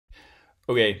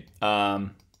Okay,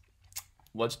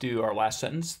 let's do our last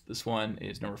sentence. This one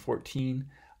is number 14.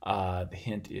 The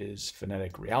hint is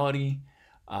phonetic reality.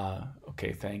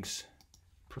 Okay, thanks,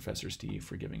 Professor Steve,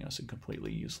 for giving us a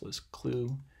completely useless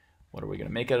clue. What are we going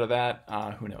to make out of that?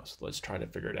 Who knows? Let's try to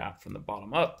figure it out from the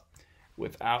bottom up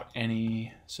without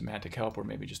any semantic help, or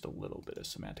maybe just a little bit of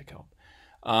semantic help.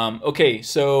 Okay,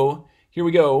 so here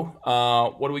we go.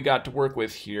 What do we got to work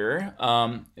with here?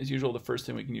 As usual, the first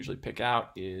thing we can usually pick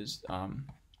out is,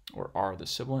 or are the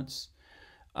sibilants.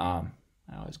 I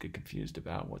always get confused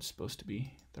about what's supposed to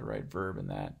be the right verb in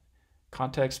that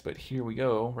context, but here we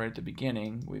go. Right at the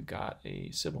beginning, we've got a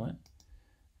sibilant.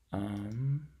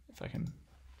 If I can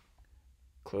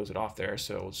close it off there,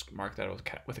 so let's mark that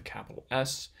with a capital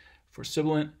S for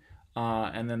sibilant.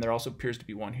 And then there also appears to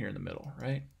be one here in the middle,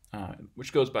 right?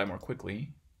 Which goes by more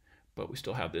quickly, but we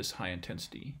still have this high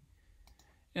intensity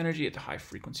energy at the high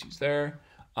frequencies there.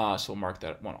 So we'll mark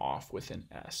that one off with an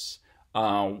S.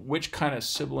 Which kind of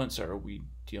sibilants are we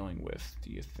dealing with,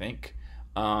 do you think?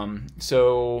 This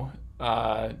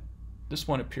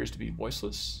one appears to be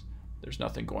voiceless. There's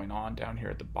nothing going on down here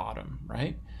at the bottom,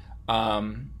 right?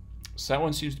 So that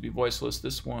one seems to be voiceless.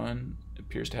 This one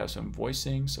appears to have some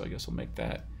voicing, so I guess we'll make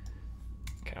that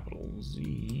capital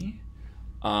Z.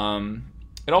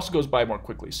 It also goes by more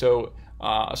quickly. So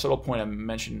a subtle point I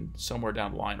mentioned somewhere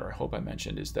down the line, or I hope I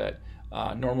mentioned, is that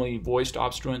normally voiced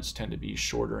obstruents tend to be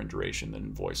shorter in duration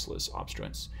than voiceless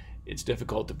obstruents. It's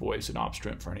difficult to voice an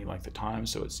obstruent for any length of time,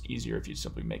 so it's easier if you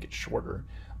simply make it shorter.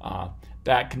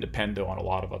 That can depend, though, on a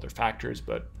lot of other factors,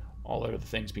 but all other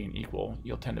things being equal,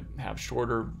 you'll tend to have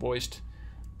shorter voiced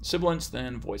sibilants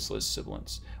than voiceless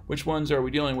sibilants. Which ones are we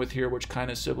dealing with here? Which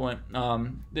kind of sibilant?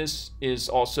 This is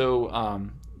also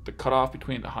the cutoff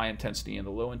between the high intensity and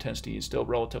the low intensity is still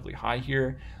relatively high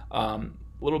here. A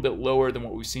little bit lower than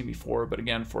what we've seen before, but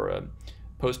again, for a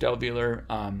post-alveolar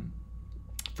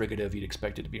fricative, you'd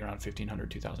expect it to be around 1500,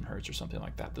 2000 hertz or something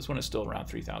like that. This one is still around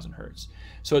 3000 hertz.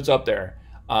 So it's up there.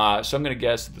 So I'm going to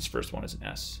guess that this first one is an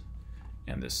S,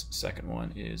 and this second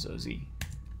one is a Z,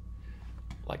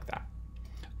 like that.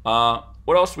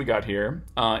 What else we got here?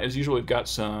 As usual, we've got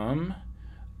some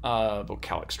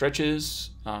vocalic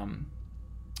stretches,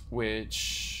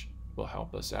 which will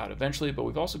help us out eventually, but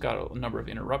we've also got a number of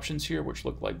interruptions here which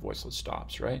look like voiceless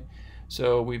stops, right?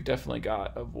 So we've definitely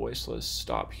got a voiceless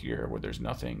stop here where there's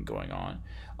nothing going on.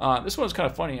 This one's kind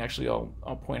of funny, actually.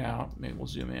 I'll point out, maybe we'll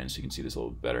zoom in so you can see this a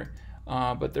little bit better,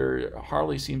 but there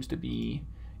hardly seems to be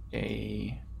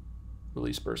a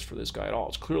release burst for this guy at all.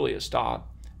 It's clearly a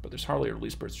stop, but there's hardly a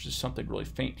release burst. There's just something really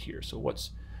faint here. So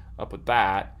what's up with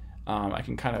that? I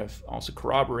can kind of also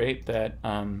corroborate that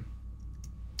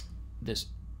this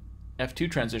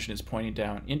F2 transition is pointing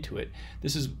down into it.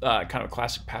 This is kind of a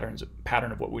classic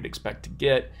pattern of what we'd expect to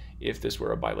get if this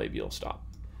were a bilabial stop,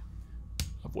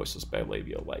 a voiceless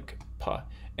bilabial like P.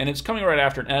 And it's coming right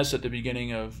after an S at the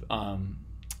beginning of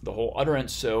the whole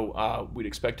utterance, so we'd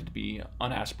expect it to be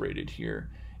unaspirated here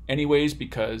anyways,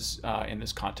 because in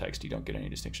this context you don't get any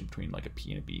distinction between like a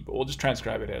P and a B, but we'll just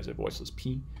transcribe it as a voiceless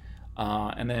P.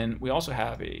 And then we also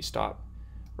have a stop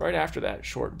right after that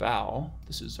short vowel.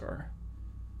 This is our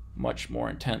much more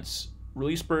intense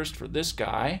release burst for this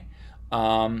guy.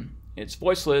 It's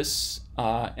voiceless,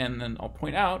 and then I'll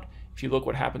point out, if you look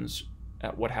what happens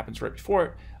right before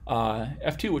it,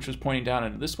 F2, which was pointing down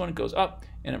into this one, it goes up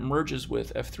and it merges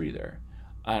with F3 there.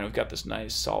 And we've got this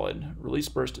nice solid release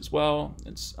burst as well.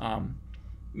 It's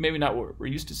maybe not what we're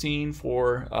used to seeing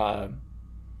for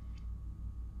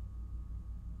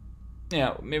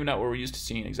maybe not what we're used to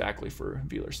seeing exactly for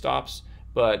velar stops,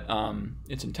 but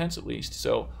it's intense at least.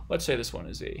 So let's say this one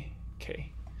is a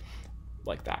K,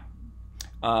 like that.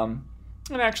 And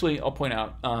actually, I'll point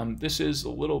out, this is a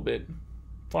little bit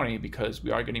funny because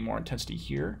we are getting more intensity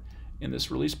here in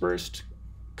this release burst,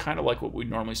 kind of like what we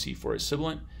normally see for a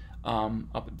sibilant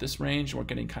up at this range, and we're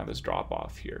getting kind of this drop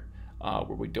off here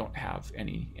where we don't have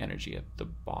any energy at the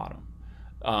bottom.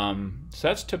 So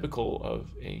that's typical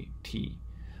of a T.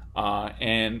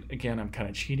 And again, I'm kind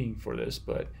of cheating for this,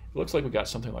 but it looks like we got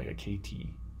something like a KT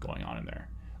going on in there,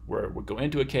 where we go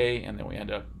into a K and then we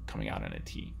end up coming out in a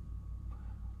T.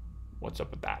 What's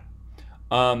up with that?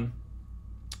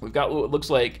 We've got what looks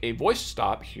like a voice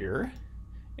stop here,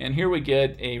 and here we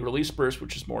get a release burst,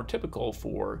 which is more typical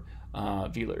for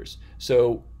velars.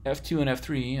 So F2 and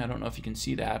F3, I don't know if you can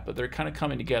see that, but they're kind of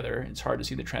coming together. It's hard to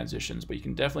see the transitions, but you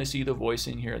can definitely see the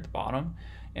voicing here at the bottom,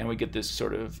 and we get this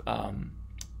sort of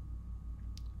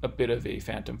a bit of a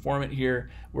phantom formant here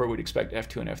where we'd expect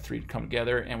F2 and F3 to come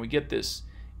together, and we get this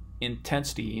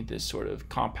intensity, this sort of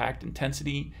compact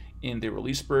intensity in the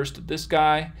release burst of this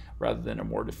guy rather than a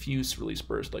more diffuse release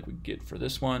burst like we get for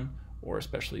this one, or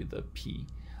especially the P.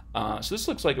 So this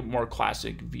looks like a more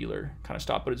classic velar kind of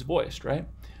stop, but it's voiced, right?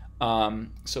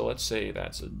 So let's say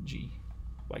that's a G,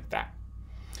 like that.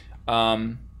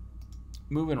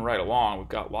 Moving right along, we've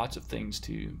got lots of things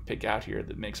to pick out here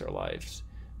that makes our lives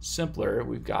simpler.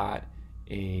 We've got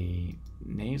a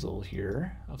nasal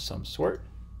here of some sort.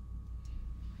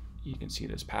 You can see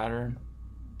this pattern,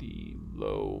 the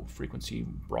low frequency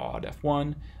broad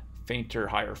F1, fainter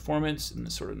higher formants, and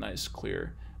this sort of nice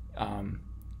clear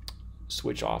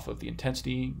switch off of the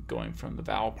intensity going from the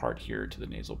vowel part here to the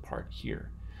nasal part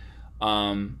here.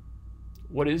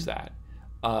 What is that?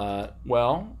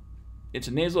 Well, it's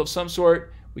a nasal of some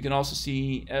sort. We can also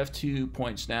see F2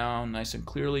 points down nice and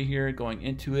clearly here going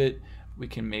into it. We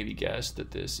can maybe guess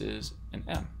that this is an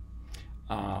M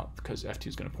because F2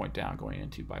 is going to point down going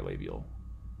into bilabial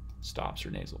stops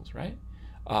or nasals, right?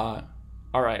 All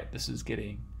right, this is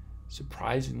getting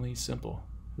surprisingly simple.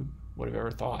 Who would have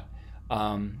ever thought?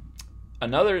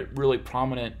 Another really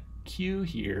prominent cue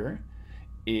here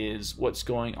is what's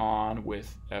going on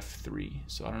with F3.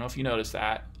 So I don't know if you noticed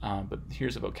that, but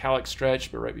here's a vocalic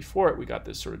stretch, but right before it we got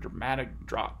this sort of dramatic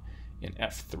drop in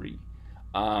F3.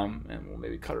 And we'll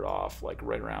maybe cut it off like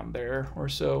right around there or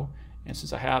so. And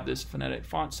since I have this phonetic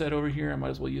font set over here, I might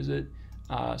as well use it.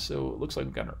 So it looks like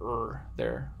we've got an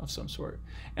there of some sort.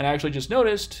 And I actually just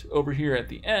noticed over here at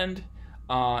the end,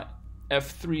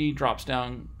 F3 drops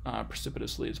down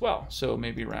precipitously as well. So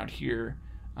maybe around here,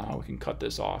 we can cut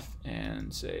this off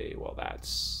and say, well,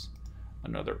 that's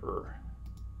another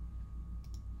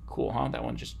Cool, huh? That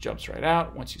one just jumps right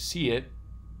out once you see it.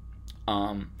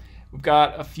 We've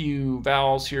got a few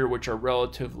vowels here which are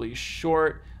relatively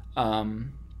short.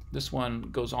 This one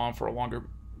goes on for a longer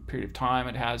period of time.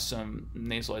 It has some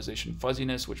nasalization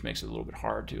fuzziness, which makes it a little bit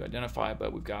hard to identify,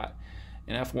 but we've got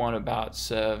an F1 about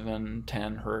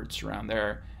 7-10 hertz around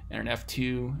there, and an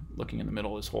F2 looking in the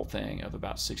middle of this whole thing of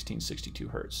about 1662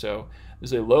 hertz. So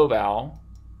this is a low vowel.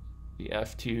 The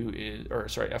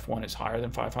F1 is higher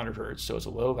than 500 hertz, so it's a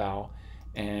low vowel,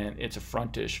 and it's a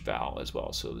frontish vowel as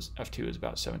well. So this F2 is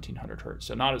about 1700 hertz.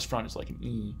 So not as front as like an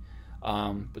E,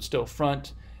 but still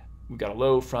front. We've got a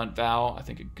low front vowel. I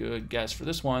think a good guess for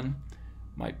this one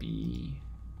might be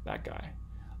that guy.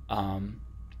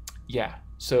 Yeah,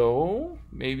 so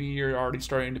maybe you're already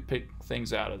starting to pick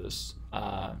things out of this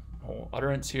whole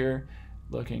utterance here,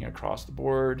 looking across the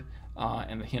board,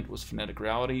 and the hint was phonetic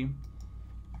reality.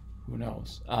 Who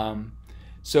knows?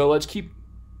 So let's keep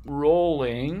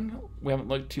rolling. We haven't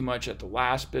looked too much at the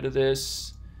last bit of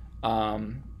this. I'll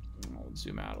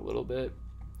zoom out a little bit.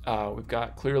 We've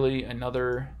got clearly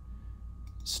another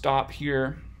stop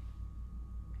here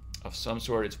of some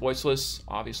sort. It's voiceless,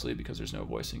 obviously, because there's no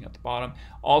voicing at the bottom.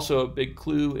 Also, a big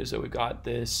clue is that we've got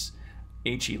this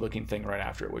HE looking thing right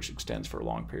after it, which extends for a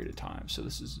long period of time. So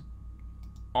this is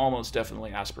almost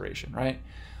definitely aspiration, right?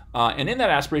 And in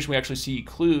that aspiration, we actually see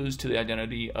clues to the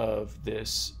identity of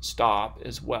this stop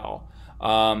as well.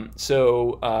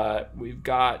 We've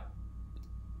got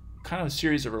kind of a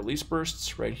series of release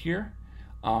bursts right here.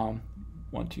 1,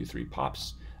 2, 3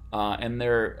 pops. And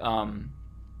their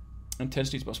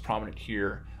intensity is most prominent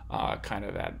here, kind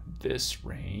of at this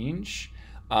range.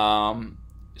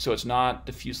 So it's not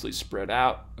diffusely spread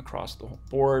out across the whole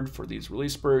board for these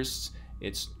release bursts.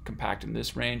 It's compact in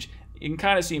this range. You can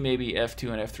kind of see maybe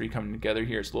F2 and F3 coming together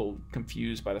here. It's a little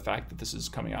confused by the fact that this is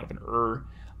coming out of an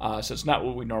so it's not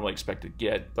what we normally expect to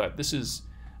get, but this is,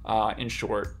 in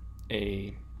short,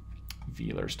 a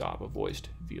velar stop, a voiced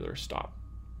velar stop.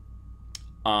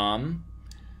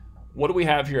 What do we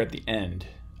have here at the end?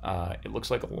 It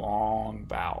looks like a long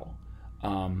vowel,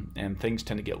 and things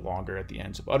tend to get longer at the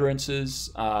ends of utterances,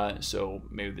 so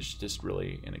maybe this is just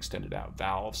really an extended out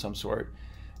vowel of some sort.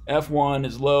 F1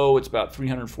 is low, it's about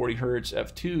 340 hertz.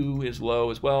 F2 is low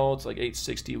as well, it's like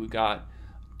 860. We've got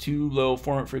 2 low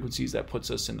formant frequencies that puts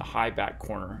us in the high back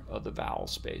corner of the vowel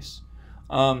space.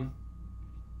 I'll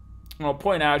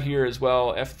point out here as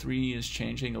well, F3 is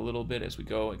changing a little bit as we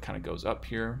go. It kind of goes up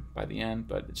here by the end,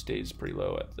 but it stays pretty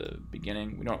low at the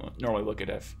beginning. We don't normally look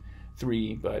at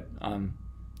F3, but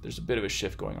there's a bit of a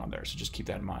shift going on there, so just keep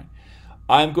that in mind.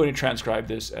 I'm going to transcribe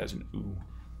this as an OO.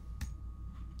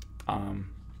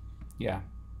 Yeah.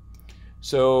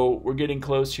 So we're getting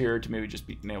close here to maybe just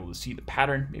being able to see the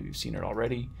pattern. Maybe you've seen it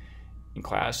already in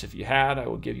class. If you had, I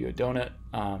will give you a donut.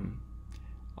 I'll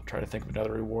try to think of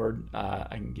another reward I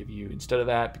can give you instead of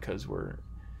that because we're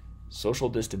social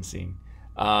distancing.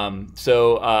 Yeah.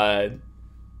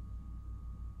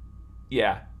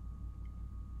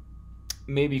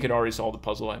 Maybe you can already solve the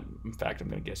puzzle. In fact, I'm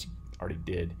going to guess you already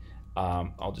did.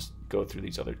 I'll just go through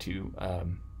these other two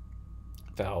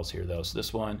vowels here though. So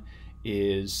this one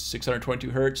is 622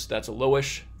 hertz. That's a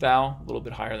lowish vowel, a little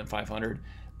bit higher than 500.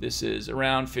 This is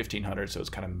around 1500, so it's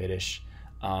kind of midish.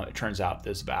 It turns out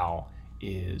this vowel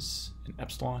is an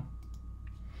epsilon.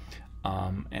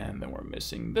 And then we're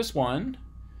missing this one.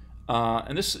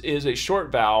 And this is a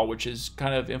short vowel, which is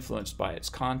kind of influenced by its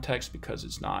context because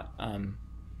it's not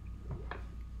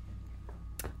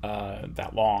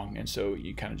that long. And so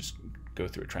you kind of just go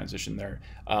through a transition there.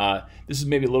 This is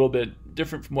maybe a little bit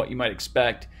different from what you might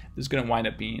expect. This is going to wind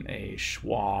up being a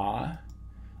schwa.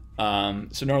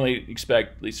 So normally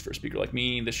expect, at least for a speaker like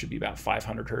me, this should be about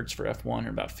 500 hertz for F1 or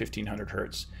about 1500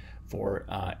 hertz for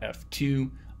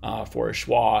F2 for a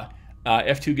schwa.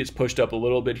 F2 gets pushed up a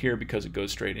little bit here because it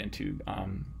goes straight into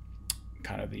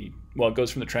kind of it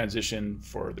goes from the transition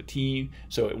for the T,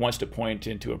 so it wants to point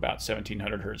into about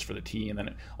 1700 hertz for the T, and then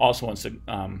it also wants to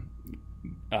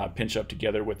pinch up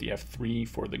together with the F3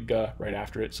 for the G right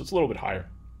after it, so it's a little bit higher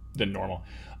than normal.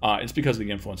 It's because of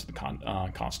the influence of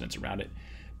the consonants around it.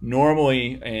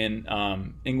 Normally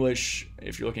in English,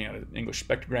 if you're looking at an English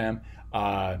spectrogram,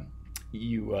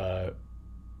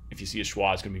 if you see a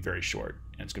schwa, it's going to be very short,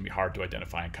 and it's going to be hard to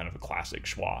identify in kind of a classic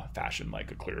schwa fashion, like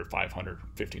a clear 500,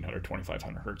 1500,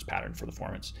 2500 hertz pattern for the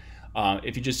formants.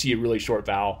 If you just see a really short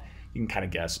vowel, you can kind of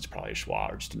guess it's probably a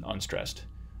schwa or just an unstressed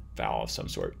vowel of some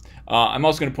sort. I'm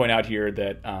also going to point out here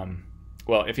that,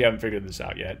 well, if you haven't figured this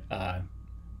out yet,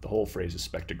 the whole phrase is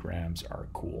spectrograms are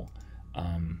cool.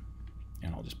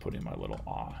 And I'll just put in my little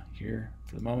ah here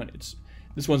for the moment.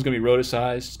 This one's going to be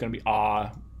rhoticized. It's going to be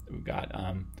ah. We've got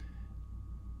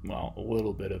well, a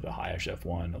little bit of a highish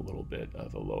F1, a little bit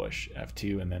of a lowish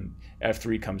F2, and then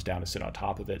F3 comes down to sit on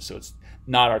top of it. So it's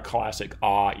not our classic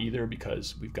ah either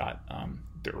because we've got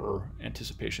der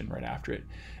anticipation right after it.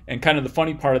 And kind of the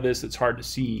funny part of this that's hard to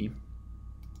see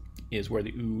is where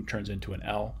the oo turns into an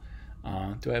L.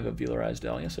 Do I have a velarized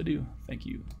L? Yes, I do. Thank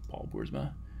you, Paul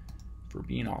Boersma, for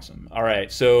being awesome. All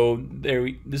right, so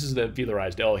this is the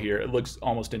velarized L here. It looks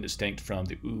almost indistinct from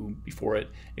the oo before it,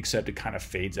 except it kind of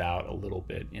fades out a little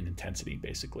bit in intensity,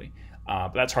 basically.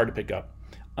 But that's hard to pick up.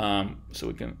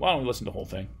 So why don't we listen to the whole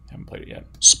thing? Haven't played it yet.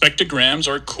 Spectrograms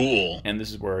are cool. And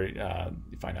this is where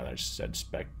you find out I just said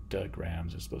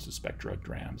spectrograms as opposed to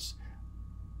spectrograms.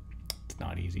 It's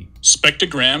not easy.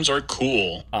 Spectrograms are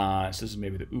cool. So this is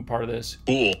maybe the oo part of this.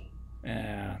 Cool.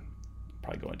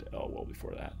 Probably go into L well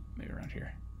before that. Maybe around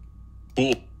here.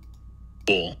 Cool.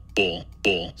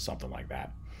 Something like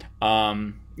that.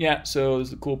 Yeah, so this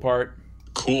is the cool part.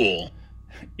 Cool.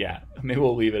 Yeah, maybe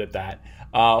we'll leave it at that.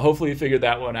 Hopefully you figured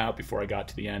that one out before I got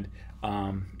to the end.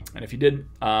 And if you did,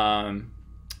 I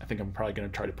think I'm probably going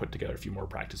to try to put together a few more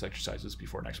practice exercises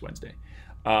before next Wednesday.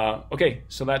 Okay,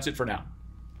 so that's it for now.